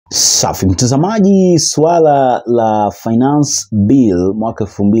Safi mtazamaji, swala la finance bill mwaka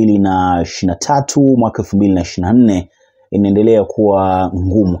 2023 mwaka 2024 inaendelea kuwa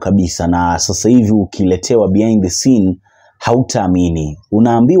ngumu kabisa, na sasa hivi ukiletewa behind the scene hautaamini.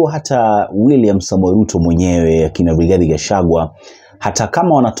 Unaambiwa hata William Samoei Ruto mwenyewe, kina Rigathi Gachagua, hata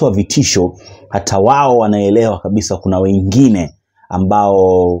kama wanatoa vitisho, hata wao wanaelewa kabisa kuna wengine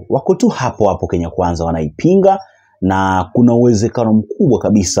ambao wako tu hapo hapo Kenya Kwanza wanaipinga, na kuna uwezekano mkubwa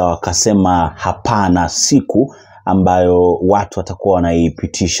kabisa wakasema hapana siku ambayo watu watakuwa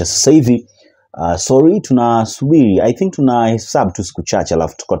wanaipitisha. Sasa hivi tunasubiri, I think tunahesabu tu siku chache,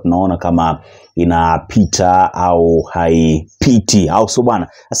 alafu tunaona kama inapita au haipiti au so bana.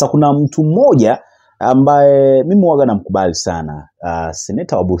 Sasa kuna mtu mmoja ambaye mimi huwaga namkubali sana,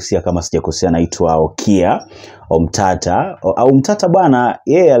 seneta wa Busia kama sijakosea, anaitwa Omtatah. Omtatah bwana,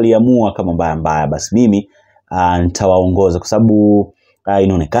 yeye aliamua kama mbaya basi mimi nitawaongoza, kwa sababu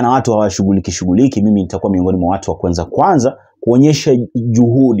inaonekana watu hawashughuliki. Mimi nitakuwa miongoni mwa watu wa kwanza kuonyesha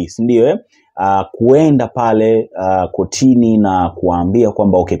juhudi, si ndio? Kuenda pale kotini na kuambia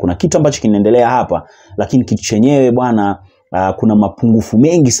kwamba okay, kuna kitu ambacho kinaendelea hapa, lakini kitu chenyewe bwana, kuna mapungufu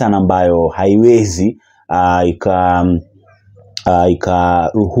mengi sana ambayo haiwezi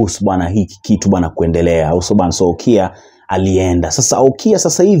ikaruhusu bwana hiki kitu bwana kuendelea au so bwana. So Okia alienda. Sasa Okia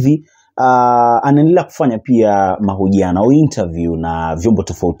sasa hivi anaendelea kufanya pia mahojiano au interview na vyombo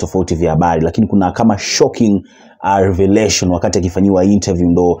tofauti vya habari, lakini kuna kama shocking revelation wakati akifanyiwa interview,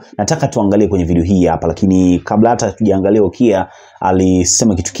 ndo nataka tuangalie kwenye video hii hapa. Lakini kabla hata tujaangalia Okia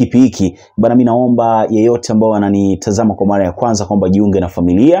alisema kitu kipi hiki bwana, mimi naomba yeyote ambao ananitazama kwa mara ya kwanza kwamba jiunge na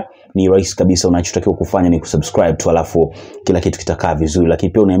familia. Ni rahisi kabisa, unachotakiwa kufanya ni kusubscribe tu, alafu kila kitu kitakaa vizuri.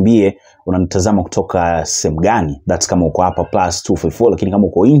 Lakini pia uniambie unanitazama kutoka sehemu gani, that's kama uko hapa +254, lakini kama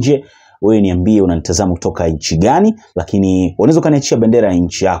uko nje wewe niambie unanitazama kutoka nchi gani. Lakini unaweza kaniachia bendera ya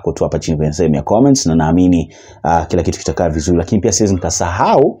nchi yako tu hapa chini kwenye sehemu ya comments, na naamini kila kitu kitakaa vizuri. Lakini pia siwezi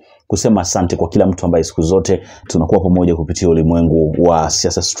nikasahau kusema asante kwa kila mtu ambaye siku zote tunakuwa pamoja kupitia ulimwengu wa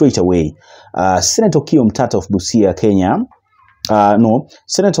siasa. Straight away, Senator Omtatah of Busia, Kenya,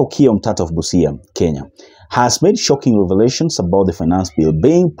 Senator Omtatah of Busia, Kenya has made shocking revelations about the finance bill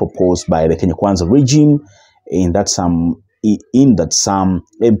being proposed by the Kenya Kwanza regime, in that some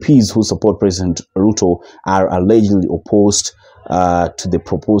MPs who support President Ruto are allegedly opposed to the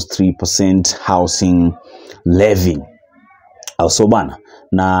proposed 3% housing levy. Also bana,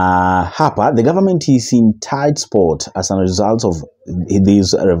 na hapa the government is in tight spot as a result of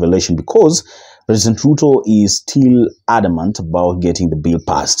this revelation, because President Ruto is still adamant about getting the bill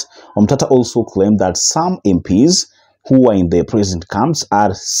passed. Omtatah also claimed that some MPs who are in the president camps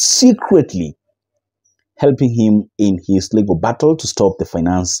are secretly helping him in his legal battle to stop the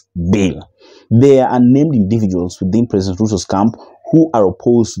finance bill. There are unnamed individuals within President Ruto's camp who are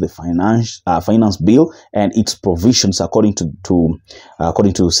opposed to the finance bill and its provisions, according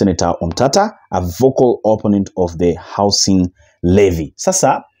to Senator Omtatah, a vocal opponent of the housing levy.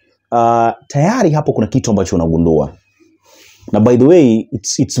 Sasa tayari hapo kuna kitu ambacho unagundua, na by the way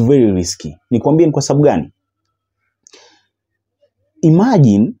it's very risky. Nikwambie ni kwa sababu gani?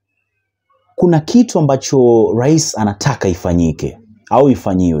 Imagine kuna kitu ambacho rais anataka ifanyike au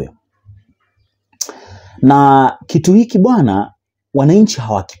ifanyiwe, na kitu hiki bwana wananchi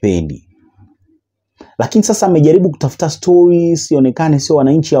hawakipendi, lakini sasa amejaribu kutafuta stories ionekane sio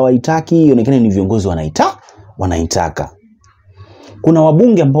wananchi hawaitaki, ionekane ni viongozi wanaitaka. Kuna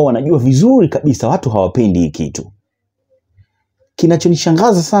wabunge ambao wanajua vizuri kabisa watu hawapendi hii kitu.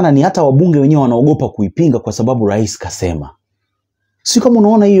 Kinachonishangaza sana ni hata wabunge wenyewe wanaogopa kuipinga kwa sababu rais kasema. Si kama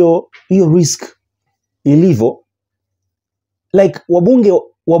unaona hiyo risk ilivyo, like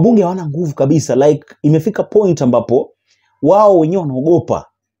wabunge hawana nguvu kabisa. Like imefika point ambapo wao wenyewe wanaogopa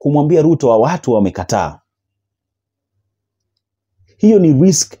kumwambia Ruto wa watu wamekataa. Hiyo ni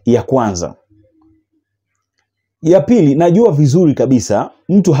risk ya kwanza. Ya pili, najua vizuri kabisa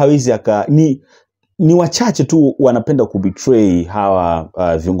mtu hawezi ni wachache tu wanapenda kubetray hawa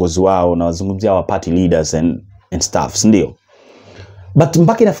viongozi wao, na wazungumzia hawa party leaders and stuff, ndio. But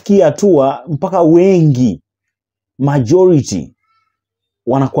mpaka inafikia hatua mpaka wengi, majority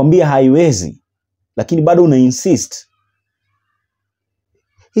wanakuambia haiwezi, lakini bado una insist.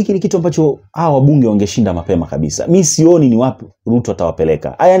 Hiki ni kitu ambacho hawa wabunge wangeshinda mapema kabisa. Mimi sioni ni wapi Ruto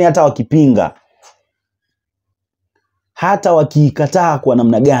atawapeleka. Yaani hata wakipinga, hata wakikataa kwa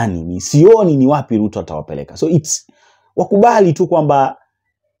namna gani, mimi sioni ni wapi Ruto atawapeleka. So wakubali tu kwamba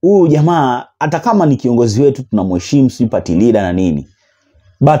huyu jamaa hata kama ni kiongozi wetu tunamheshimu, si party leader na nini,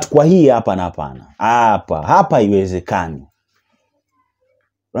 but kwa hii hapa na hapana. Hapa haiwezekani.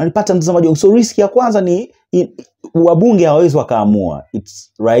 Unanipata mtazamaji wangu? So risk ya kwanza ni wabunge hawawezi wakaamua,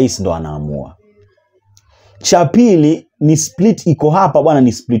 it's rais ndo anaamua. Cha pili ni split iko hapa bwana,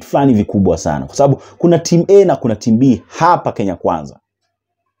 ni split fulani vikubwa sana, kwa sababu kuna team A na kuna team B hapa Kenya Kwanza.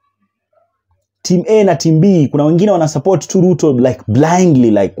 Team A na team B, kuna wengine wana support tu Ruto like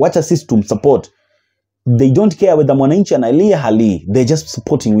blindly, like wacha sisi tumsupport. They don't care whether mwananchi analia hali, they're just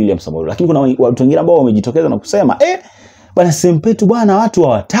supporting William Samoei. Lakini kuna watu wengine ambao wamejitokeza na kusema bwana Sempetu bwana, watu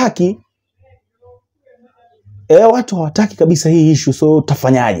hawataki. Watu hawataki kabisa hii issue, so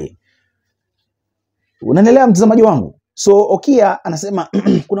tafanyaje? Unaendelea mtazamaji wangu? So Okia anasema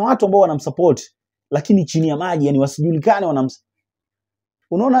kuna watu ambao wanamsupport lakini chini ya maji, yani wasijulikane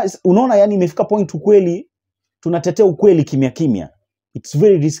Unaona yani imefika point ukweli tunatetea ukweli kimya kimya. It's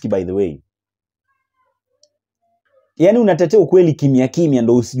very risky by the way. Yani unatetea ukweli kimya kimya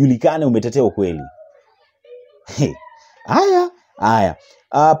ndo usijulikane umetetea ukweli. Haya.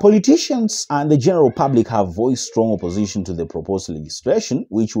 Politicians and the general public have voiced strong opposition to the proposed legislation,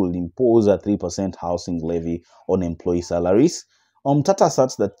 which will impose a 3% housing levy on employee salaries. Omtatah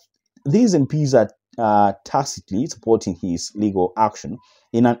asserts that these MPs are tacitly supporting his legal action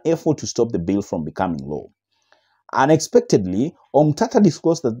in an effort to stop the bill from becoming law. Unexpectedly, Omtatah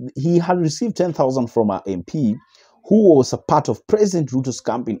disclosed that he had received 10,000 from an MP who was a part of President Ruto's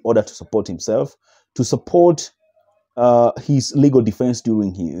camp in order to support himself, to support his legal defense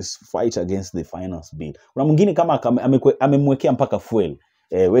during his fight against the finance bill. Kuna mwingine kama amemwekea mpaka fuel.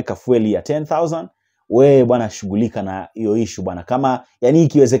 Weka fuel ya 10,000, we bwana shughulika na hiyo issue bwana, kama yani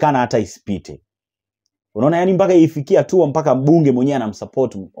ikiwezekana hata isipite. Unaona yani mpaka ifikia tu mpaka mbunge mwenyewe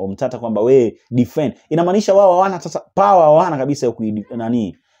anamsupport Omtatah kwamba we defend. Inamaanisha wao hawana power, hawana kabisa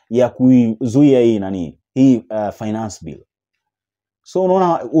ya kuzuia hii finance bill. So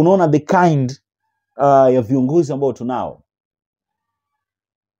unaona the kind ya viongozi ambao tunao.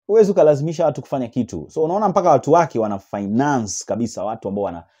 Huwezi kulazimisha watu kufanya kitu. So unaona mpaka watu wake wana finance kabisa watu ambao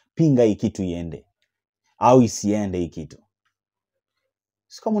wanapinga hii kitu iende au isiende hii kitu.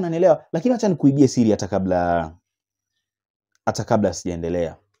 Sio kama unanielewa, lakini acha nikuibie siri hata kabla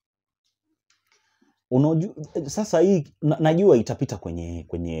sijaendelea. Unajua sasa hii najua itapita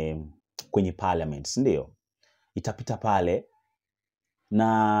kwenye parliament, ndio? Itapita pale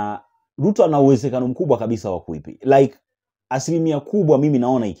na Ruto ana uwezekano mkubwa kabisa wa kuipi. Like asilimia kubwa mimi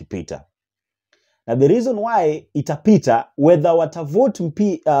naona ikipita. Na the reason why itapita, whether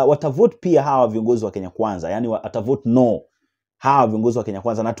watavote pia hawa viongozi wa Kenya Kwanza, yani watavote no hawa viongozi wa Kenya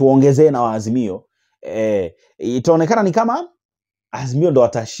Kwanza na tuongezee na Azimio, itaonekana ni kama Azimio ndo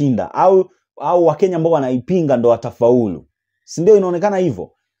watashinda au Wakenya ambao wanaipinga ndo watafaulu. Si ndio inaonekana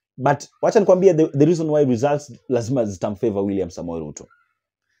hivyo? But wacha nikwambie the reason why results lazima zitamfavor William Samoei Ruto.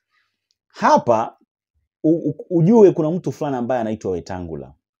 Hapa ujue kuna mtu fulani ambaye anaitwa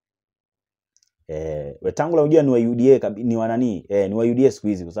Wetangula. Wetangula unajua ni wa UDA, ni wa nani? Ni wa UDA siku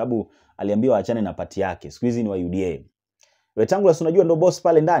hizi kwa sababu aliambiwa aachane na party yake. Siku hizi ni wa UDA. Wetangula si unajua ndo boss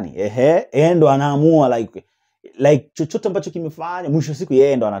pale ndani. Ndo anaamua like chochote ambacho kimefanya mwisho siku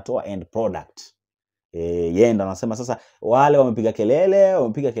yeye ndo anatoa end product. Yeye ndo anasema sasa wale wamepiga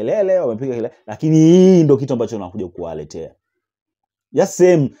kelele, lakini hii ndo kitu ambacho nakuja kuwaletea. Just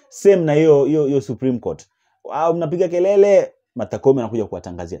same na hiyo Supreme Court. Mnapiga kelele, Martha Koome anakuja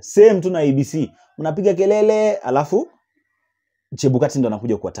kuwatangazia. Same tu na ABC. Mnapiga kelele, alafu Chebukati ndo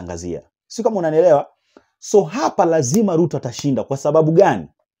anakuja kuwatangazia. Sio kama unanielewa? So hapa lazima Ruto atashinda. Kwa sababu gani?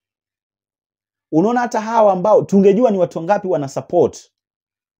 Unaona hata hawa ambao tungejua ni watu wangapi wana support,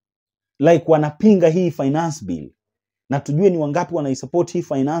 like wanapinga hii finance bill, na tujue ni wangapi wanaisupport hii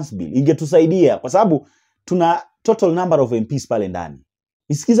finance bill, ingetusaidia kwa sababu tuna total number of MPs pale ndani.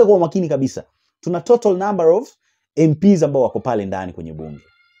 Nisikize kwa makini kabisa. Tuna total number of MPs ambao wako pale ndani kwenye bunge.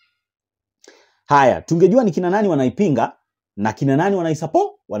 Haya, tungejua ni kina nani wanaipinga na kina nani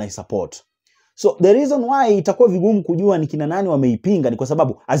wanaisupport. So the reason why itakuwa vigumu kujua ni kina nani wameipinga ni kwa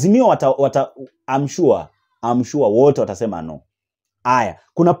sababu Azimio I'm sure wote watasema no. Haya,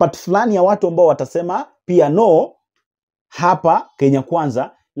 kuna part fulani ya watu ambao watasema pia no hapa Kenya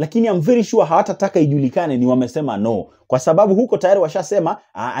Kwanza, lakini I'm very sure hawatataka ijulikane ni wamesema no, kwa sababu huko tayari washasema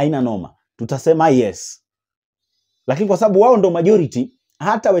haina noma, tutasema yes. Lakini kwa sababu wao ndo majority,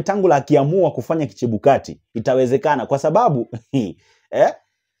 hata Wetangula akiamua kufanya kichebukati itawezekana, kwa sababu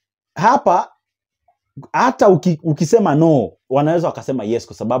hapa hata ukisema no wanaweza wakasema yes,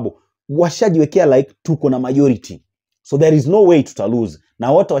 kwa sababu washajiwekea like tuko na majority, so there is no way tutalose,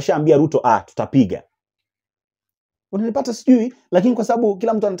 na wote washaambia Ruto tutapiga. Unanipata sijui? Lakini kwa sababu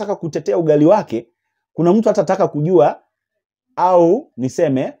kila mtu anataka kutetea ugali wake, kuna mtu atataka kujua au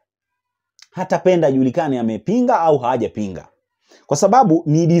niseme hatapenda julikane amepinga au hajapinga. Kwa sababu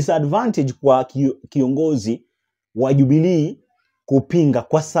ni disadvantage kwa kiongozi wa Jubilee kupinga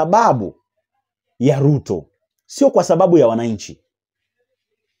kwa sababu ya Ruto, sio kwa sababu ya wananchi.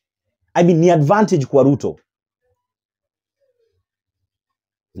 I mean, ni advantage kwa Ruto.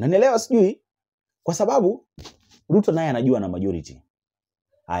 Unanielewa sijui? Kwa sababu Ruto naye anajua na majority.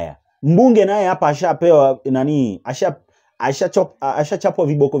 Haya, mbunge naye hapa ashapewa nani, ashachapwa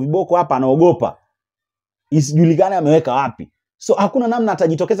viboko hapa, anaogopa isijulikane ameweka wapi. So hakuna namna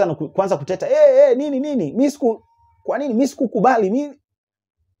atajitokeza na kwanza kuteta nini mimi kwa nini mimi sikukubali mimi.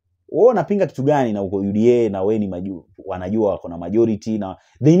 Wao wanapinga kitu gani? Na uko UDA na wewe ni wanajua wako na majority na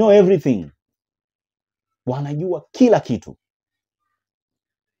they know everything. Wanajua kila kitu.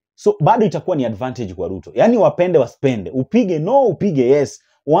 So bado itakuwa ni advantage kwa Ruto. Yaani wapende wasipende, upige no upige yes.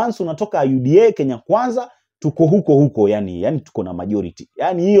 Once unatoka UDA Kenya Kwanza, tuko huko yani tuko na majority.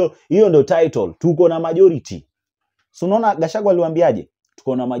 Yani hiyo ndio title, tuko na majority. So unaona Gachagua aliwaambiaje?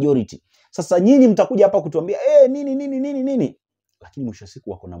 Tuko na majority. Sasa nyinyi mtakuja hapa kutuambia nini. Lakini mwisho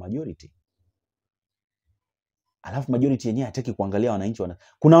siku wako na majority. Alafu majority yenyewe hataki kuangalia wananchi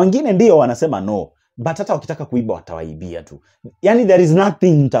Kuna wengine ndio wanasema no, but hata wakitaka kuiba watawaibia tu. Yani there is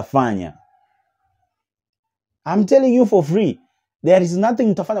nothing mtafanya. I'm telling you for free. There is nothing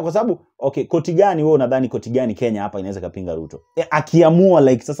mtafanya kwa sababu okay, koti gani wewe unadhani koti gani Kenya hapa inaweza kapinga Ruto? Akiamua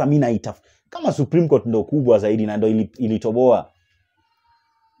like sasa mimi naita kama Supreme Court ndio kubwa zaidi na ndio ilitoboa.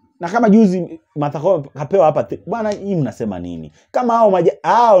 Na kama juzi Martha Koome kapewa hapa bwana, hii mnasema nini? Kama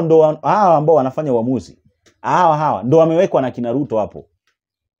hao ndo ambao wanafanya uamuzi. Hawa ndo wamewekwa na kina Ruto hapo.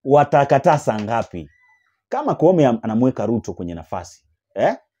 Watakataa saa ngapi? Kama Koome anamweka Ruto kwenye nafasi,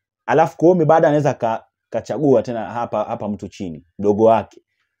 alafu Koome baada anaweza kachagua tena hapa mtu chini, mdogo wake.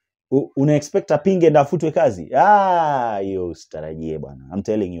 Una expect apinge ndio afutwe kazi? Hiyo usitarajie bwana. I'm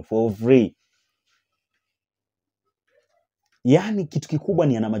telling you for free. Yani kitu kikubwa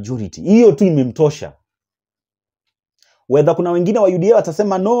ni ana majority. Hiyo tu imemtosha. Whether kuna wengine wa UDA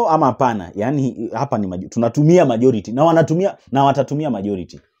watasema no ama hapana. Yani hapa ni tunatumia majority na wanatumia na watatumia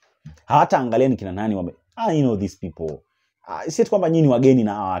majority. Hawataangalia ni kina nani you know these people. Si kwamba nyinyi wageni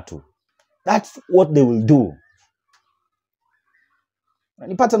na watu. That's what they will do.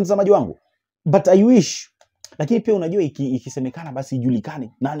 Nipata mtazamaji wangu. But I wish. Lakini pia unajua ikisemekana basi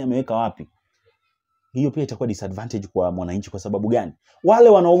ijulikane nani ameweka wapi. Hiyo pia itakuwa disadvantage kwa mwananchi. Kwa sababu gani? Wale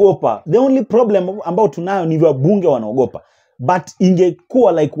wanaogopa. The only problem ambao tunayo ni wabunge wanaogopa. But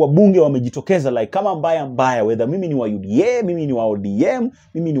ingekuwa like wabunge wamejitokeza like kama mbaya whether mimi ni wa UDA, mimi ni wa ODM,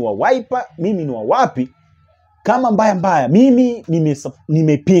 mimi ni wa Wiper, mimi ni wa wapi, kama mbaya mimi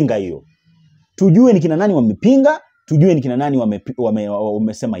nimepinga hiyo. Tujue ni kina nani wamepinga, tujue ni kina nani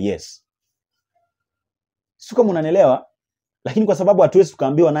wamesema yes. Sio kama unanielewa? Lakini kwa sababu hatuwezi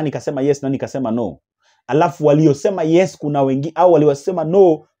tukaambiwa nani kasema yes nani kasema no. Alafu waliosema yes kuna wengine au waliosema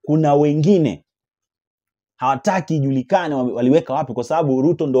no kuna wengine. Hawataki ijulikane waliweka wapi kwa sababu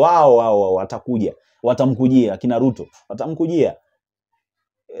Ruto ndo wao watakuja. Watamkujia kina Ruto. Watamkujia.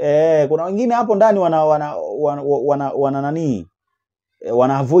 Kuna wengine hapo ndani wana nani?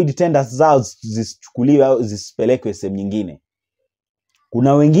 Wana avoid tenders zao zisichukuliwe au zisipelekwe sehemu nyingine.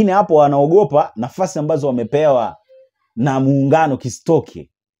 Kuna wengine hapo wanaogopa nafasi ambazo wamepewa na muungano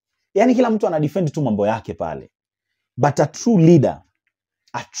kistoke. Yani kila mtu anadefend tu mambo yake pale. But a true leader,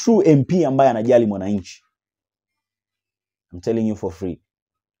 a true MP ambaye anajali mwananchi, I'm telling you for free,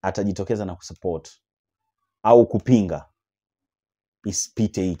 atajitokeza na kusupport au kupinga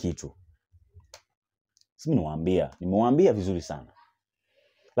isipite hii kitu. Simi nimewaambia vizuri sana.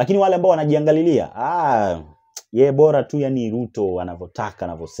 Lakini wale ambao wanajiangalilia, bora tu yani Ruto anavotaka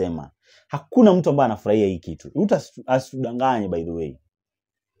anavosema. Hakuna mtu ambaye anafurahia hii kitu. Ruto asudanganye by the way.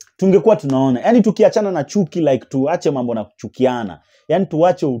 Tungekuwa tunaona, yani tukiachana na chuki like tuache mambo na kuchukiana. Yani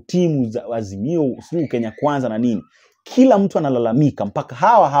tuache utimu za Azimio, sio Kenya Kwanza na nini. Kila mtu analalamika mpaka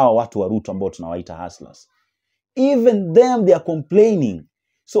hawa watu wa Ruto ambao tunawaita hustlers. Even them they are complaining.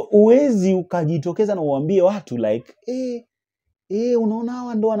 So uwezi ukajitokeza na uambie watu like unaona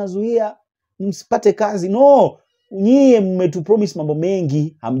hawa ndo wanazuia msipate kazi. No, nyie mmetupromise mambo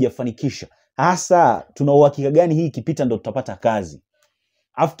mengi hamjafanikisha. Hasa tuna uhakika gani hii ikipita ndo tutapata kazi?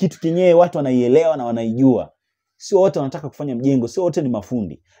 Afu kitu kinyewe watu wanaielewa na wanaijua. Sio wote wanataka kufanya mjengo, sio wote ni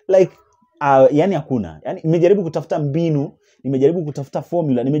mafundi. Like yani hakuna. Yani nimejaribu kutafuta mbinu, nimejaribu kutafuta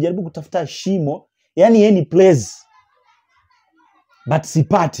formula, nimejaribu kutafuta shimo, yani any place. But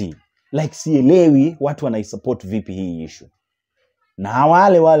sipati. Like sielewi watu wanaisupport vipi hii issue. Na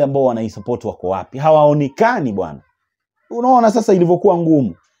wale ambao wanaisupport wako wapi? Hawaonekani bwana. Unaona sasa ilivyokuwa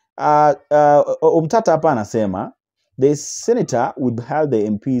ngumu. Omtatah hapa anasema the senator withheld the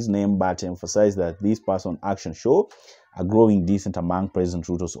MP's name but emphasized that this person action show a growing dissent among President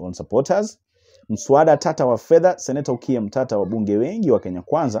Ruto's own supporters. Mswada tata wa fedha, Senator Kimeumana, wabunge wengi wa Kenya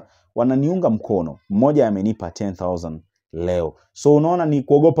Kwanza wananiunga mkono. Mmoja amenipa 10,000 leo. So unaona ni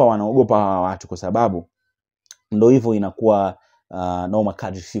kuogopa, wanaogopa hawa watu kwa sababu ndo hivyo inakuwa noma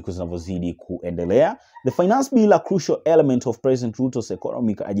kadri siku zinavyozidi kuendelea. The finance bill, a crucial element of President Ruto's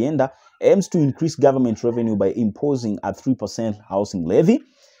economic agenda, aims to increase government revenue by imposing a 3% housing levy.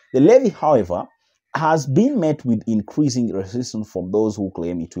 The levy, however, has been met with increasing resistance from those who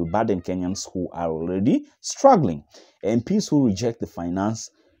claim it will burden Kenyans who are already struggling. MPs who reject the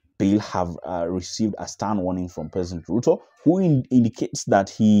finance bill have received a stern warning from President Ruto, who indicates that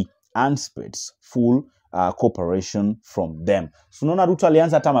he anticipates full cooperation from them. So unaona Ruto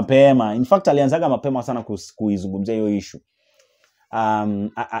alianza hata mapema. In fact alianzaga mapema sana kuizungumzia hiyo issue.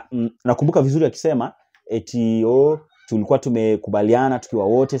 Nakumbuka vizuri akisema eti tulikuwa tumekubaliana tukiwa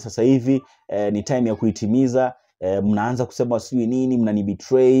wote, sasa hivi ni time ya kuitimiza, mnaanza kusema sijui nini, mnani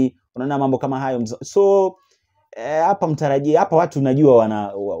betray. Unaona mambo kama hayo. So hapa mtarajie, hapa watu najua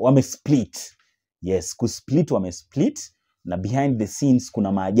wamesplit. Yes, kusplit, wamesplit, na behind the scenes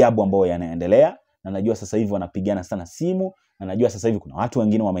kuna maajabu ambayo yanaendelea, na najua sasa hivi wanapigana sana simu, na najua sasa hivi kuna watu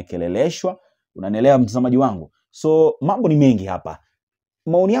wengine wamekeleleshwa. Unanielewa mtazamaji wangu? So mambo ni mengi hapa.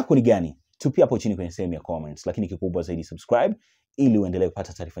 Maoni yako ni gani? Tupia hapo chini kwenye sehemu ya comments, lakini kikubwa zaidi subscribe ili uendelee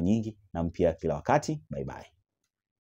kupata taarifa nyingi na mpya kila wakati. Bye bye.